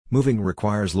Moving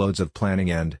requires loads of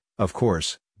planning and, of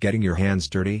course, getting your hands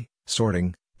dirty,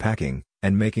 sorting, packing,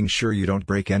 and making sure you don't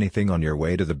break anything on your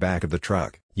way to the back of the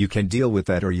truck. You can deal with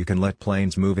that, or you can let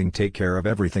Plains Moving take care of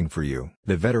everything for you.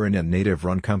 The veteran and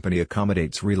native-run company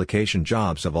accommodates relocation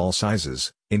jobs of all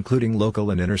sizes, including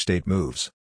local and interstate moves.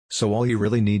 So all you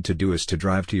really need to do is to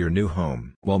drive to your new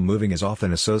home. While moving is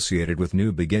often associated with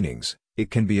new beginnings, it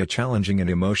can be a challenging and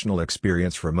emotional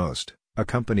experience for most, a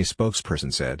company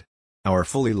spokesperson said. Our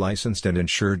fully licensed and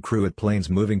insured crew at Plains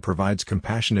Moving provides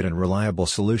compassionate and reliable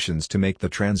solutions to make the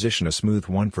transition a smooth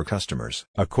one for customers.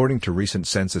 According to recent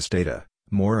census data,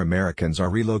 more Americans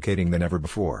are relocating than ever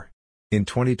before. In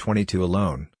 2022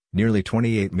 alone, nearly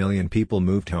 28 million people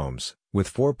moved homes,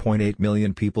 with 4.8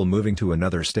 million people moving to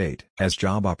another state. As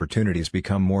job opportunities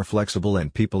become more flexible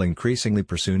and people increasingly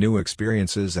pursue new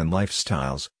experiences and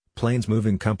lifestyles, Plains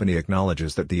Moving Company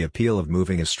acknowledges that the appeal of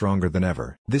moving is stronger than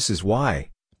ever. This is why,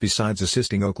 besides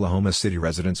assisting Oklahoma City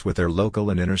residents with their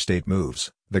local and interstate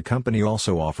moves, the company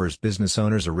also offers business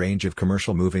owners a range of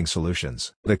commercial moving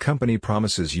solutions. The company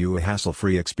promises you a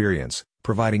hassle-free experience,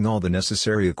 providing all the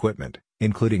necessary equipment,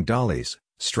 including dollies,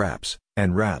 straps,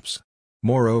 and wraps.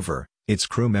 Moreover, its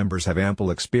crew members have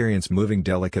ample experience moving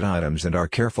delicate items and are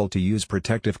careful to use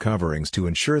protective coverings to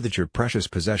ensure that your precious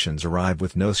possessions arrive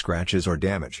with no scratches or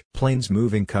damage. Plains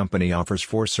Moving Company offers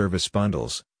 4 service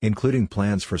bundles, including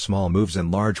plans for small moves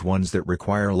and large ones that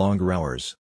require longer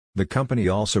hours. The company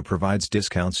also provides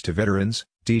discounts to veterans,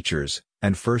 teachers,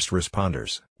 and first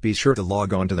responders. Be sure to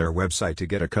log on to their website to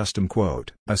get a custom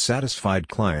quote. A satisfied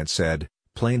client said,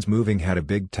 "Plains Moving had a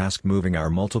big task moving our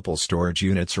multiple storage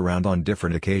units around on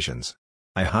different occasions.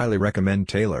 I highly recommend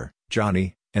Taylor,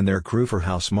 Johnny, and their crew for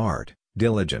how smart,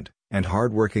 diligent, and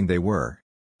hardworking they were."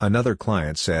 Another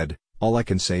client said, "All I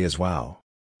can say is wow.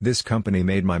 This company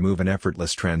made my move an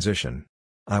effortless transition.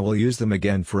 I will use them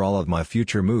again for all of my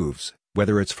future moves,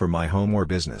 whether it's for my home or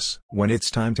business." When it's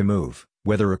time to move,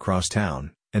 whether across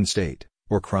town, and state,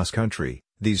 or cross country,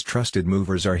 these trusted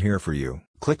movers are here for you.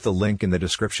 Click the link in the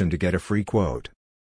description to get a free quote.